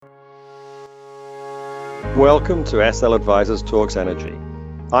Welcome to SL Advisors Talks Energy.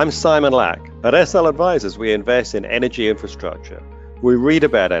 I'm Simon Lack. At SL Advisors, we invest in energy infrastructure. We read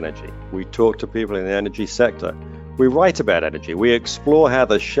about energy. We talk to people in the energy sector. We write about energy. We explore how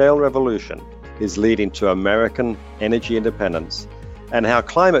the shale revolution is leading to American energy independence and how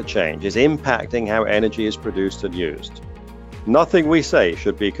climate change is impacting how energy is produced and used. Nothing we say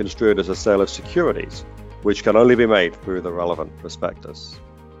should be construed as a sale of securities, which can only be made through the relevant prospectus.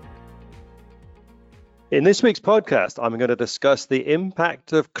 In this week's podcast, I'm going to discuss the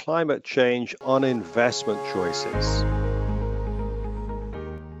impact of climate change on investment choices.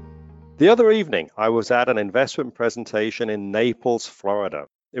 The other evening, I was at an investment presentation in Naples, Florida.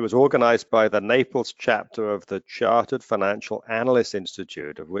 It was organized by the Naples chapter of the Chartered Financial Analysts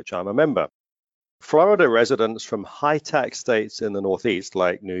Institute, of which I'm a member. Florida residents from high-tax states in the Northeast,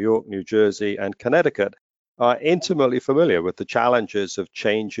 like New York, New Jersey, and Connecticut, are intimately familiar with the challenges of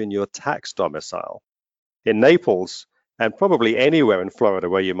changing your tax domicile. In Naples, and probably anywhere in Florida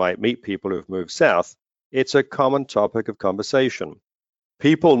where you might meet people who've moved south, it's a common topic of conversation.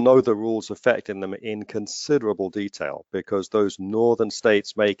 People know the rules affecting them in considerable detail because those northern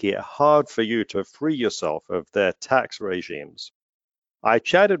states make it hard for you to free yourself of their tax regimes. I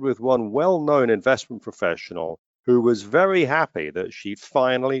chatted with one well-known investment professional who was very happy that she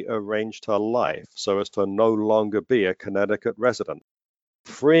finally arranged her life so as to no longer be a Connecticut resident,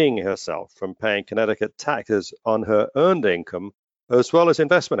 freeing herself from paying Connecticut taxes on her earned income as well as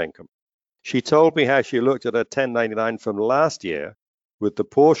investment income. She told me how she looked at her 1099 from last year with the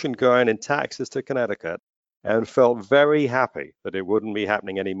portion going in taxes to Connecticut and felt very happy that it wouldn't be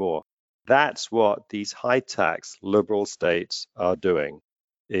happening anymore. That's what these high tax liberal states are doing,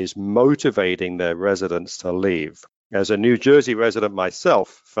 is motivating their residents to leave. As a New Jersey resident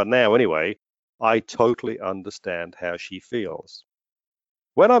myself, for now anyway, I totally understand how she feels.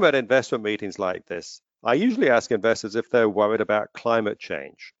 When I'm at investment meetings like this, I usually ask investors if they're worried about climate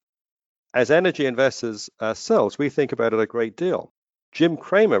change. As energy investors ourselves, we think about it a great deal. Jim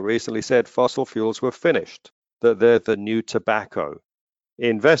Cramer recently said fossil fuels were finished, that they're the new tobacco.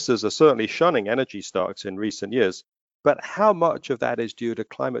 Investors are certainly shunning energy stocks in recent years, but how much of that is due to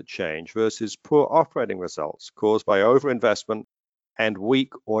climate change versus poor operating results caused by overinvestment and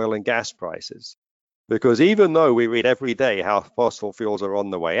weak oil and gas prices? Because even though we read every day how fossil fuels are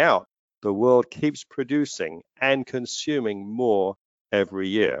on the way out, the world keeps producing and consuming more every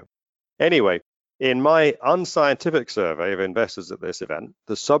year. Anyway, in my unscientific survey of investors at this event,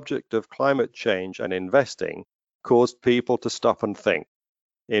 the subject of climate change and investing caused people to stop and think.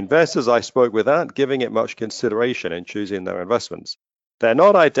 Investors I spoke with aren't giving it much consideration in choosing their investments. They're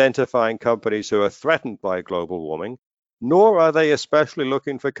not identifying companies who are threatened by global warming, nor are they especially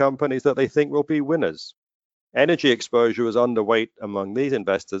looking for companies that they think will be winners. Energy exposure was underweight among these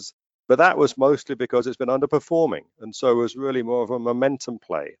investors, but that was mostly because it's been underperforming, and so it was really more of a momentum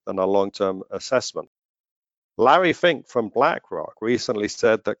play than a long-term assessment. Larry Fink from BlackRock recently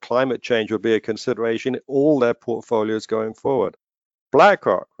said that climate change will be a consideration in all their portfolios going forward.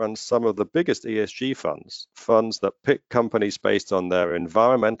 BlackRock runs some of the biggest ESG funds that pick companies based on their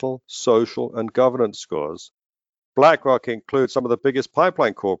environmental, social, and governance scores. BlackRock includes some of the biggest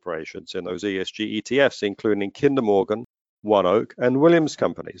pipeline corporations in those ESG ETFs, including Kinder Morgan, ONEOK, and Williams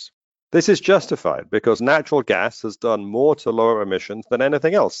companies. This is justified because natural gas has done more to lower emissions than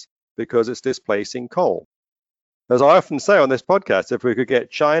anything else because it's displacing coal. As I often say on this podcast, if we could get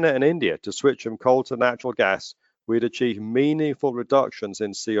China and India to switch from coal to natural gas, we'd achieve meaningful reductions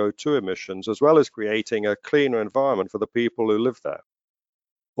in CO2 emissions, as well as creating a cleaner environment for the people who live there.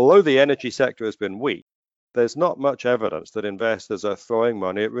 Although the energy sector has been weak, there's not much evidence that investors are throwing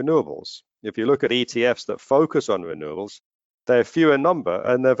money at renewables. If you look at ETFs that focus on renewables, they're few in number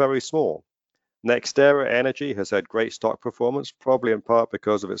and they're very small. NextEra Energy has had great stock performance, probably in part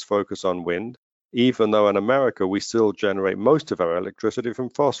because of its focus on wind, even though in America we still generate most of our electricity from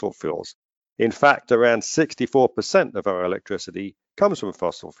fossil fuels. In fact, around 64% of our electricity comes from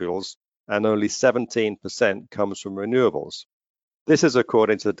fossil fuels and only 17% comes from renewables. This is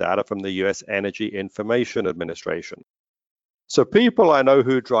according to data from the US Energy Information Administration. So people I know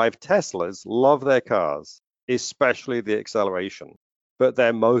who drive Teslas love their cars, especially the acceleration, but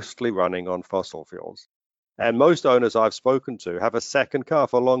they're mostly running on fossil fuels. And most owners I've spoken to have a second car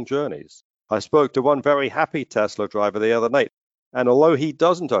for long journeys. I spoke to one very happy Tesla driver the other night, and although he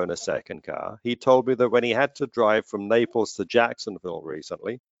doesn't own a second car, he told me that when he had to drive from Naples to Jacksonville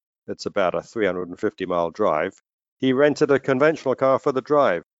recently, it's about a 350-mile drive, he rented a conventional car for the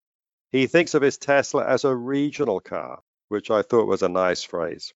drive. He thinks of his Tesla as a regional car, which I thought was a nice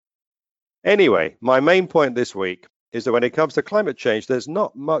phrase. Anyway, my main point this week is that when it comes to climate change, there's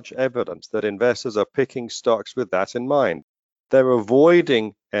not much evidence that investors are picking stocks with that in mind. They're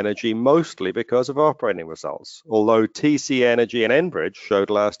avoiding energy mostly because of operating results, although TC Energy and Enbridge showed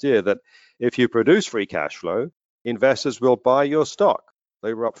last year that if you produce free cash flow, investors will buy your stock.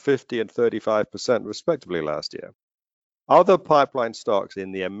 They were up 50 and 35% respectively last year. Other pipeline stocks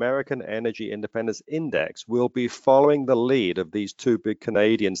in the American Energy Independence Index will be following the lead of these two big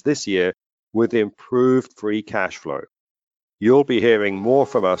Canadians this year with improved free cash flow. You'll be hearing more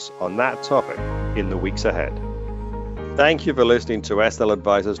from us on that topic in the weeks ahead. Thank you for listening to SL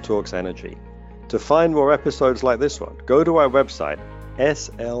Advisors Talks Energy. To find more episodes like this one, go to our website,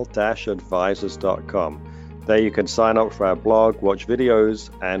 sl-advisors.com. There you can sign up for our blog, watch videos,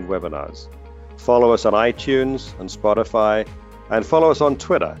 and webinars. Follow us on iTunes and Spotify, and follow us on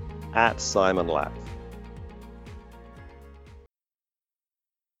Twitter @SimonLabs.